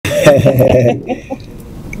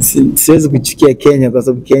Siwezi kuchukia Kenya kwa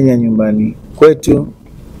sababu Kenya nyumbani kwetu.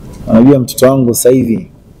 Unajua mtoto wangu sasa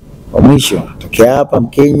hivi wa mwisho tokea hapa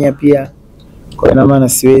Mkenya pia. Kwa ina maana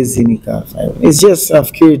siwezi nikafanya. It's just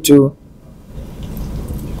nafikiri tu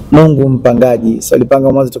Mungu mpangaji. So alipanga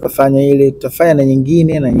mwanzo tukafanya ile, tutafanya na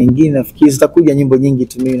nyingine na nyingine, nafikiri zitakuja nyimbo nyingi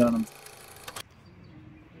tu mimi naona. Ni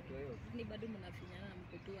bado mnafinyana na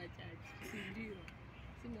mkoto wa chaji. Ndio.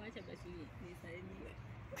 Simuacha basi nisaidie.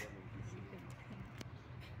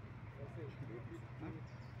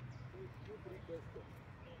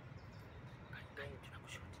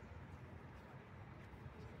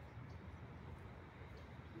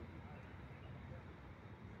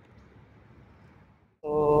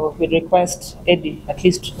 So we request Eddie at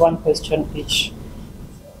least one question each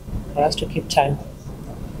for us to keep time.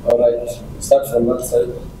 All right, start from that side.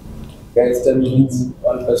 Guys, 10 minutes,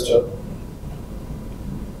 one question.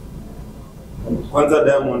 Kwanza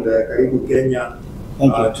Diamond, karibu Kenya.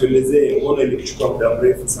 Tuelezee mbona ilikuchukua muda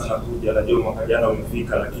mrefu sana kuja? Najua mwaka jana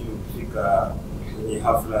umefika, lakini umefika kwenye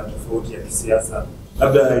hafla tofauti ya kisiasa.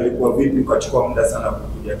 Labda ilikuwa vipi ukachukua muda sana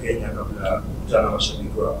kuja Kenya kabla kukutana na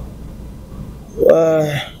mashabiki wako?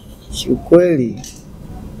 Kiukweli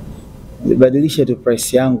nibadilishe tu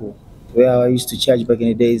price yangu where I used to charge back in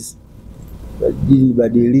the days.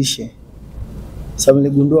 Nibadilishe. Sababu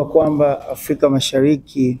niligundua kwamba Afrika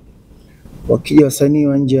Mashariki wakija wasanii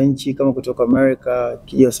wa nje ya nchi kama kutoka America,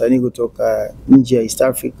 kija wasanii kutoka nje ya East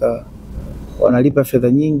Africa wanalipa fedha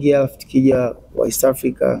nyingi, alafu tukija wa East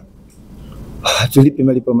Africa tulipe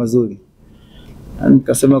malipo mazuri.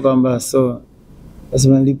 Nikasema kwamba so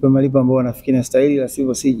lazima nilipe malipo ambayo wanafikiri na stahili, la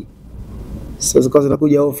sivyo siji. So zikaanza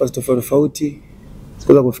zinakuja offers tofauti,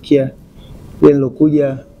 sikuweza kufikia ile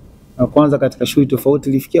nilokuja na kwanza katika shughuli tofauti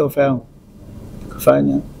ilifikia offer yangu.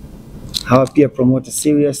 Kafanya hawa pia promoter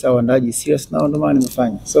serious au andaji serious, na ndio maana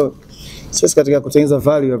nimefanya. So sisi katika kutengeneza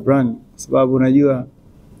value ya brand, sababu unajua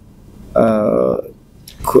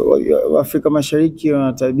Afrika Mashariki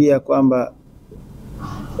wana tabia kwamba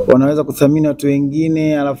wanaweza kuthamini watu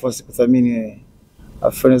wengine alafu wasikuthamini wewe.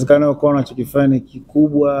 Inawezekana ukawa unachokifanya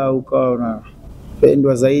kikubwa, ukawa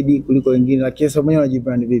unapendwa zaidi kuliko wengine, lakini sasa mwenyewe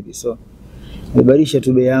unajibrand vipi? So nibadilisha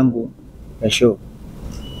tu bei yangu ya show.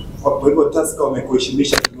 Kwa hivyo Tusker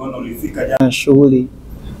umekuheshimisha, tumeona ulifika jana shughuli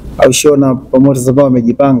au show na promoters ambao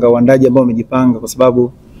wamejipanga, waandaji ambao wamejipanga, kwa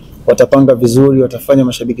sababu watapanga vizuri, watafanya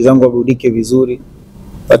mashabiki zangu waburudike vizuri,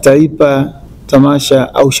 wataipa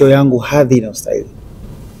tamasha au show yangu hadhi na ustahili.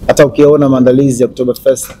 Hata ukiona maandalizi ya October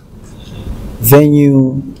Fest,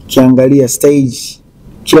 venue, kiangalia stage,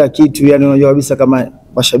 kila kitu, yani unajua kabisa kama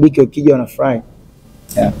mashabiki wakija wanafurahi.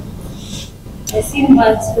 Yeah.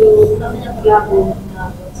 Simba tu tunafanya collabo na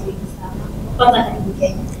watu wengi sana. Kwanza karibu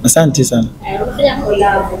Kenya. Asante sana. Tunafanya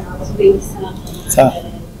collabo na watu wengi sana. Sawa.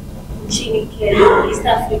 Nchini Kenya, East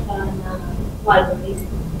Africa na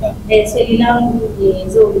worldwide. Swali langu ni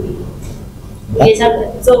Zombie.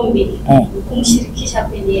 Zombie kumshirikisha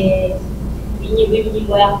kwenye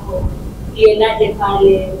nyimbo yako. Uliendaje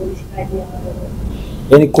pale, ulifikaje hapo?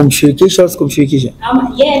 Yaani kumshirikisha au kumshirikisha?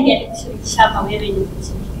 Ama yeye ndiye alikushirikisha kama wewe ndiye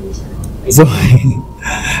kumshirikisha?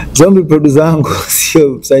 Zombie producer wangu sio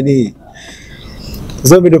msanii.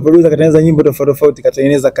 Zombie ndio producer, katengeneza nyimbo tofauti,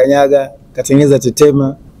 katengeneza Kanyaga, katengeneza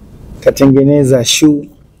Tetema, katengeneza Shoe,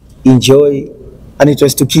 Enjoy, anaitwa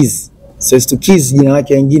Stukiz. So Stukiz jina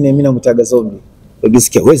lake lingine mimi namtaga Zombie.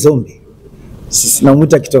 Ukisikia wewe Zombie, sisi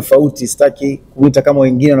namuita kitofauti, sitaki kumuita kama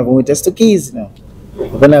wengine wanavyomuita Stukiz.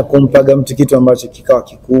 Napenda kumpaga mtu kitu ambacho kikawa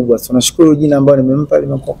kikubwa. So nashukuru jina ambalo nimempa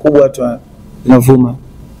limekuwa kubwa, watu inavuma.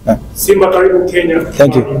 Simba karibu Kenya.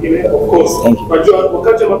 Thank you. Of course. Unajua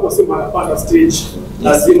wakati ambapo Simba anapanda stage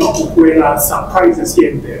lazima kuwe na surprises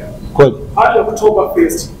here and there. Kweli. Hadi October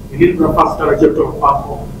Fest ni nini tunapaswa kutarajia kutoka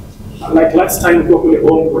kwako? Like last time kwa kule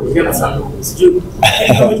Bongo niliona sana. Sijui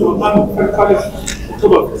kama tunapanga kufanya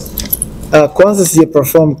October Fest. Kwanza sija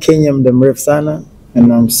perform Kenya muda mrefu sana and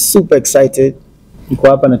I'm super excited. Niko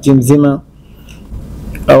hapa na timu nzima.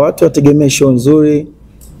 Watu wategemea show nzuri.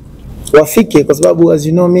 Wafike kwa sababu as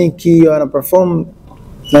you know me wana perform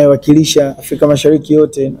na wakilisha Afrika Mashariki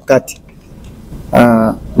yote na kati.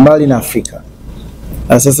 Mbali na Afrika.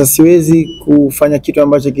 Sasa siwezi kufanya kitu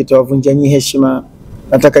ambacho kitawavunja nyinyi heshima.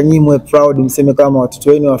 Nataka nyinyi mwe proud, mseme kama watoto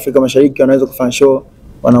wenu wa Afrika Mashariki wanaweza kufanya show,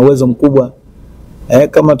 wana uwezo mkubwa.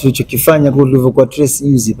 Kama tulichokifanya kulivyokuwa Trace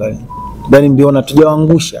juzi pale. Ndani mbiona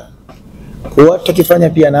tujawaangusha. Kwa watu tukifanya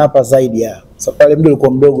pia na hapa zaidi ya. So pale mdo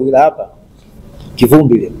ulikuwa mdogo ila hapa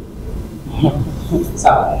kivumbi ile.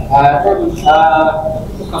 Sawa.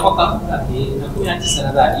 Kwa mwaka 2019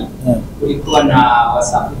 nadhani kulikuwa na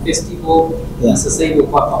Wasafi Festival na sasa hivi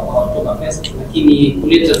kwa Oktober Fest, lakini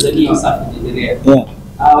kule Tanzania Wasafi inaendelea.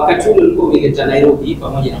 Wakati ule ulikuwa umeleta Nairobi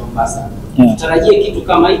pamoja na Mombasa. Tutarajie kitu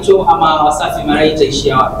kama hicho ama Wasafi mara hii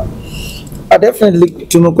itaishia wapi? Definitely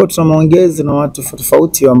tumekuwa tuna maongezi na watu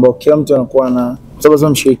tofauti ambao kila mtu anakuwa na sababu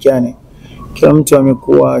mshirikiane. Kila mtu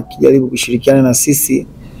amekuwa akijaribu kushirikiana na sisi.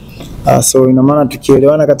 So ina maana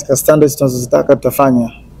tukielewana katika standards tunazozitaka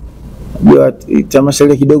tutafanya. Najua tamasha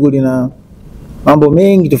ile kidogo lina mambo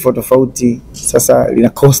mengi tofauti, sasa lina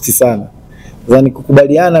cost sana. Yaani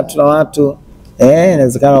kukubaliana tuna watu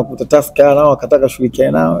inawezekana kutatafuta nao wakataka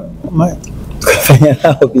shirikiana nao tukafanya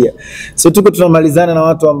nao pia. So tuko tunamalizana na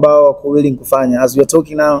watu ambao wako willing kufanya. As we are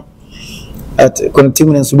talking now kuna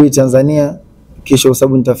timu inasubiri Tanzania kisha kwa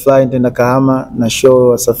sababu nitafly nitaenda Kahama na show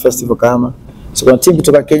Wasafi Festival Kahama. So kuna timu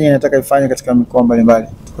kutoka Kenya inataka ifanye katika mikoa mbalimbali.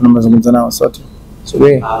 Tuko na mazungumzo nao sote. So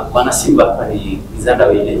Bwana Simba ni Zanda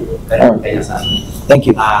wewe karibu Kenya sana. Thank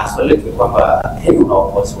you. Swali letu ni kwamba Kenya una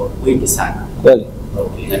wafuasi wengi sana. Kweli.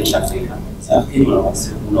 Ukilinganisha Afrika. Kenya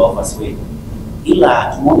una wafuasi wengi.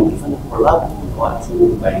 Ila tumeona ukifanya collab na watu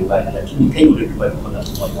mbalimbali, lakini Kenya unakubali kwa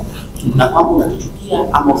watu moja. Na mambo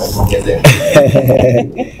unachukia ama unaongezea?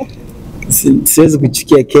 Siwezi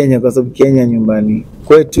kuchukia Kenya kwa sababu Kenya nyumbani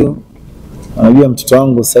kwetu. Unajua mtoto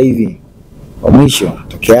wangu sasa hivi wa mwisho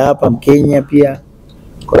tokea hapa Mkenya pia.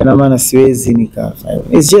 Kwa ina maana siwezi nikafanya.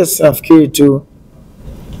 It's just nafikiri tu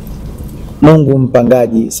Mungu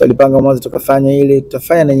mpangaji. So alipanga mwanzo tukafanya ile,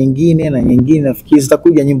 tutafanya na nyingine nafikiri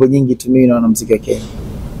zitakuja nyimbo nyingi tu mimi na wanamuziki wa Kenya.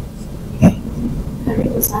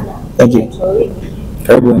 Karibu sana. Thank you.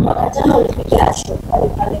 Karibu. Jana ulipiga show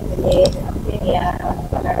pale kwenye kampeni ya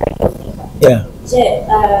Yeah. Je,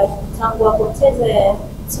 tangu apoteze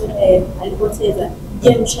alipoteza,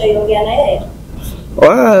 je mshaongea na yeye?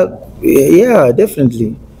 Yeah,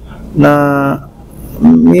 definitely. Na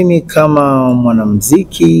mimi kama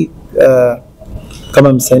mwanamuziki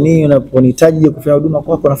kama msanii unaponihitaji kufanya huduma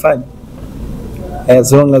kwako nafanya.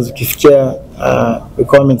 As long as ukifikia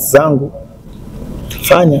requirements zangu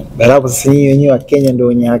fanya. Barabu sasa wenyewe wa Kenya ndio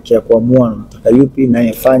wenye haki ya kuamua nataka yupi na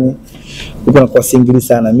yafanye. Huko na kwa singili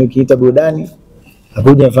sana. Mimi ukiita burudani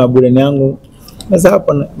nakuja nafanya burudani yangu. Sasa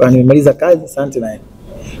hapo nimemaliza kazi, asante na yeye.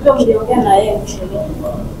 Ndio mliongea na yeye mshiriki.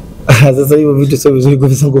 Sasa hivyo vitu sio vizuri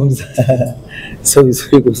kuvizungumza. Sio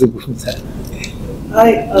vizuri kuvizungumza.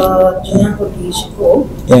 Hi, Junyango Dishko.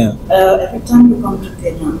 Yeah. Every time you come to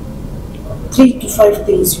Kenya, 3 to 5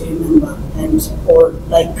 things you remember and or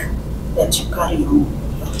like that you carry on.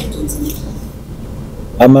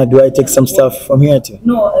 Do I take some stuff from here too?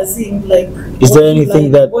 No, as in like. Is there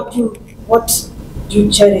anything that what do you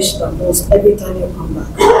cherish the most every time you come back?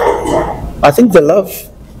 I think the love.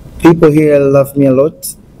 People here love me a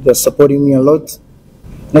lot. They're supporting me a lot.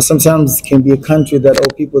 Sometimes it can be a country that all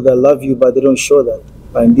people that love you, but they don't show that.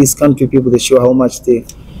 But in this country, people they show how much they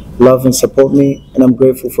love and support me, and I'm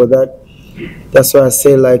grateful for that. That's why I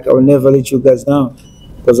say like I will never let you guys down,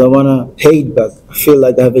 because I wanna pay it back. I feel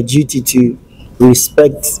like I have a duty to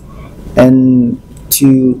respect and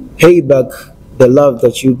to pay back the love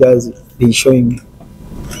that you guys have been showing me.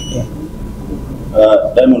 Yeah.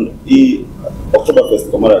 Diamond, October Fest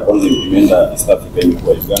kwa mara ya kwanza imeenda East Africa,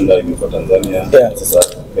 imekuwa Uganda, imekuwa Tanzania, sasa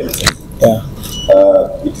Kenya. Yeah.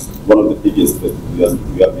 It is one of the biggest festivals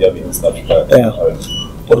we have in East Africa. Yeah.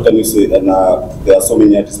 What can you say? And there are so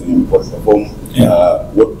many artists who perform.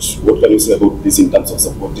 What can you say about this in terms of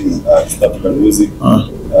supporting East African music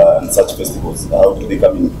and such festivals? How do they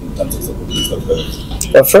come in terms of supporting East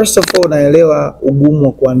African? Well, first of all, naelewa ugumu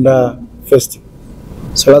wa kuandaa festival.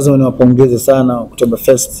 So lazima niwapongeze sana October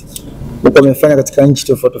Fest. Huko wamefanya katika nchi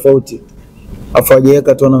tofauti.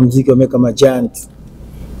 Afajeweka tu na muziki wameka majanti.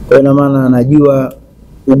 Kwa hiyo maana anajua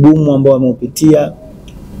ugumu ambao wameupitia.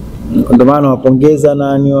 Ndio maana wapongeza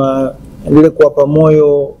na niendelee kuwapa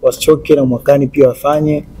moyo wasichoke na mwakani pia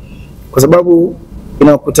wafanye. Kwa sababu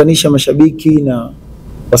inawakutanisha mashabiki na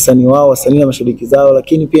wasanii wao, wasanii na mashabiki zao,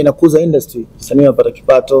 lakini pia inakuza industry. Wasanii wanapata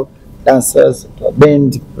kipato, dancers,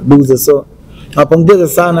 band, producers. So napongeza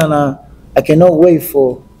sana na I cannot wait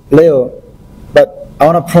for leo, but I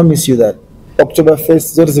want to promise you that October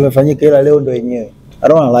Fest zote zimefanyika ila leo ndo yenyewe. I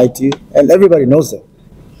don't want to lie to you and everybody knows that.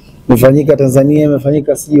 Imefanyika Tanzania,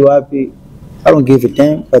 imefanyika siji wapi. I don't give a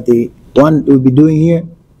damn, but the one we'll be doing here,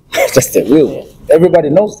 that's the real one. Everybody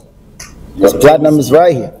knows. This platinum is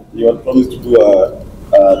right here. You have promised to do a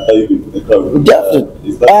dive into the crowd.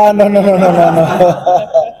 Definitely. No.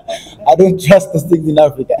 I don't trust those things in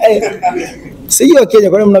Africa. Hey, see you Kenya,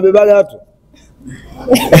 kwa nini mnabebaga watu?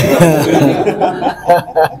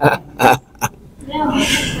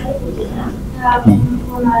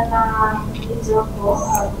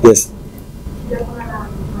 Yes.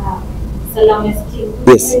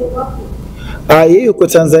 Yes. Yeye yuko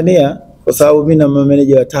Tanzania kwa sababu mimi na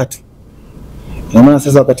manager watatu. Na maana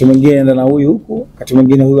sasa wakati mwingine naenda na huyu huku, wakati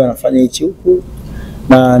mwingine huyu anafanya hichi huku.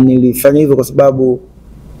 Na nilifanya hivyo kwa sababu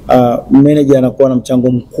manager anakuwa na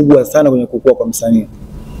mchango mkubwa sana kwenye kukua kwa msanii.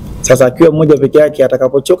 Sasa akiwa mmoja peke yake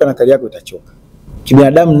atakapochoka na kazi yako itachoka.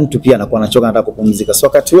 Kibinadamu mtu pia anakuwa anachoka, anataka kupumzika. So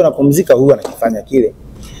wakati huo anapumzika, huyu anakifanya kile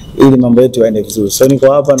ili mambo yetu yaende vizuri. So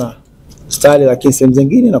niko hapa na style, lakini sehemu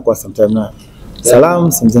zingine na kwa sometimes na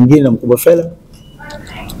salamu, sehemu zingine na mkubwa Fela.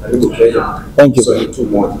 Thank you. So two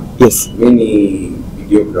more. Yes. Mimi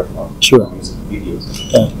videographer. Sure. Music videos.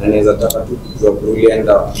 Na naweza taka tu kujua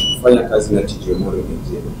ulienda kufanya kazi na TJ Moro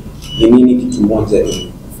Nigeria. Ni nini kitu moja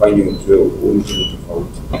kufanya ujue mtu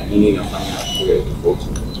tofauti? Nini inafanya ujue tofauti?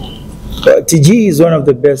 TG is one of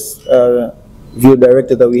the best video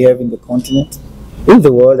director that we have in the continent, in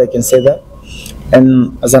the world, I can say that.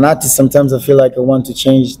 And as an artist, sometimes I feel like I want to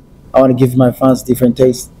change. I want to give my fans different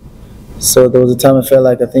tastes. So there was a time I felt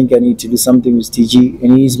like I think I need to do something with TG,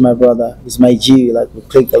 and he's my brother, he's my G, like we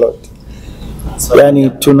click a lot. Yani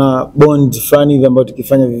tuna bond fulani hivi ambayo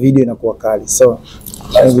tukifanya video inakuwa kali. So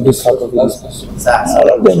we do couple of videos. I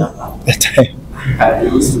love them.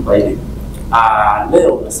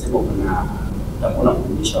 Leo unasema kuna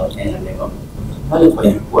kufundisha Wakenya leo. Wale kwa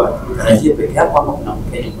jukwaa, tarajia peke yako ama kuna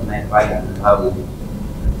Mkenya kunaye pale au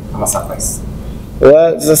kama surprise?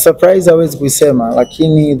 Well, the surprise always kusema,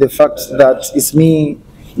 lakini the fact that it's me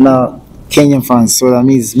na Kenyan fans, so that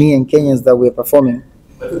means me and Kenyans that we are performing.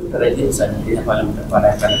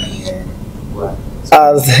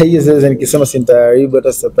 Hiyo sasa nikisema sintaribu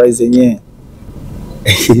hata surprise yenyewe.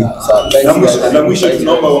 Na mwisho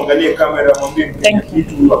tunaomba uangalie kamera, mwambie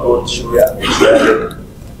kitu about show yako.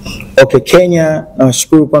 Okay, Kenya,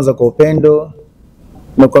 nawashukuru kwanza kwa upendo.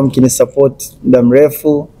 Mmekuwa mkinisupport muda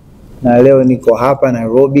mrefu, na leo niko hapa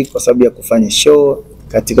Nairobi kwa sababu ya kufanya show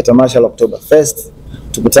katika tamasha la Oktoberfest.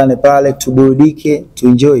 Tukutane pale, tuburudike,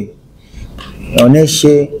 tuenjoy.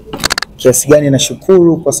 Naoneshe kiasi gani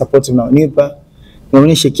nashukuru kwa support mnaonipa.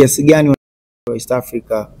 Naoneshe kiasi gani wa East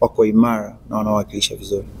Africa wako imara na wanawakilisha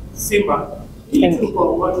vizuri. Simba,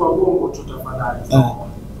 kwa watu wa Bongo tutafadhali.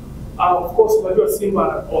 Of course, unajua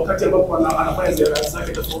Simba wakati ambapo anafanya ziara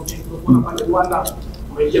zake tofauti, kuna pale Rwanda,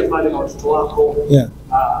 umeingia pale na watoto wako.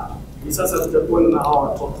 Ni sasa tutakuwa na hao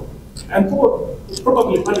watoto. And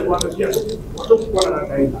probably pale Rwanda pia watoto kwa na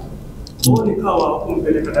Daina. Mbona kawa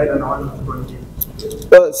kumpeleka Daina na wale watoto wengine?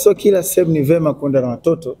 So kila sehemu ni vema kwenda na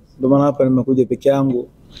watoto. Ndio maana hapa nimekuja peke yangu.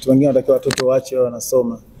 Watu wengine wanatakiwa watoto waache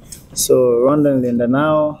wanasoma. So Rwanda nilienda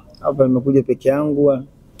nao, hapa nimekuja peke yangu,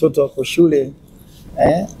 watoto wako shule.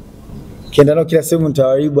 Kienda nao kila sehemu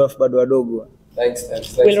nitawaribu afu bado wadogo.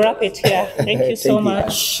 We'll wrap it here. Thank you so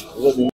much.